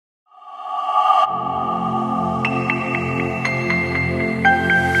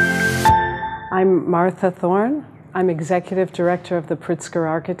I'm Martha Thorne. I'm Executive Director of the Pritzker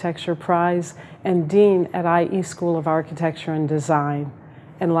Architecture Prize and Dean at IE School of Architecture and Design.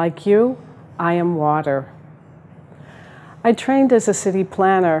 And like you, I am water. I trained as a city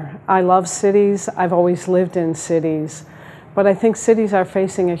planner. I love cities. I've always lived in cities. But I think cities are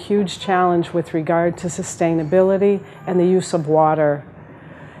facing a huge challenge with regard to sustainability and the use of water.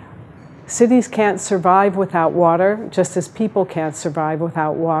 Cities can't survive without water, just as people can't survive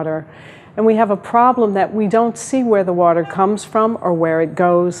without water. And we have a problem that we don't see where the water comes from or where it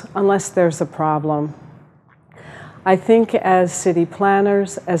goes unless there's a problem. I think as city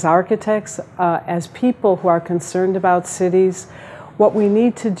planners, as architects, as people who are concerned about cities, what we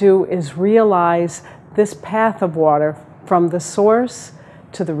need to do is realize this path of water from the source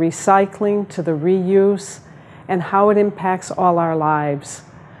to the recycling to the reuse and how it impacts all our lives.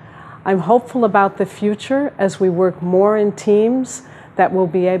 I'm hopeful about the future as we work more in teams that will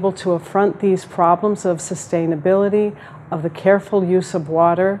be able to affront these problems of sustainability, of the careful use of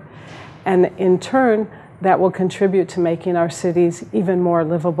water, and in turn, that will contribute to making our cities even more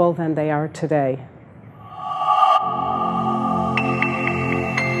livable than they are today.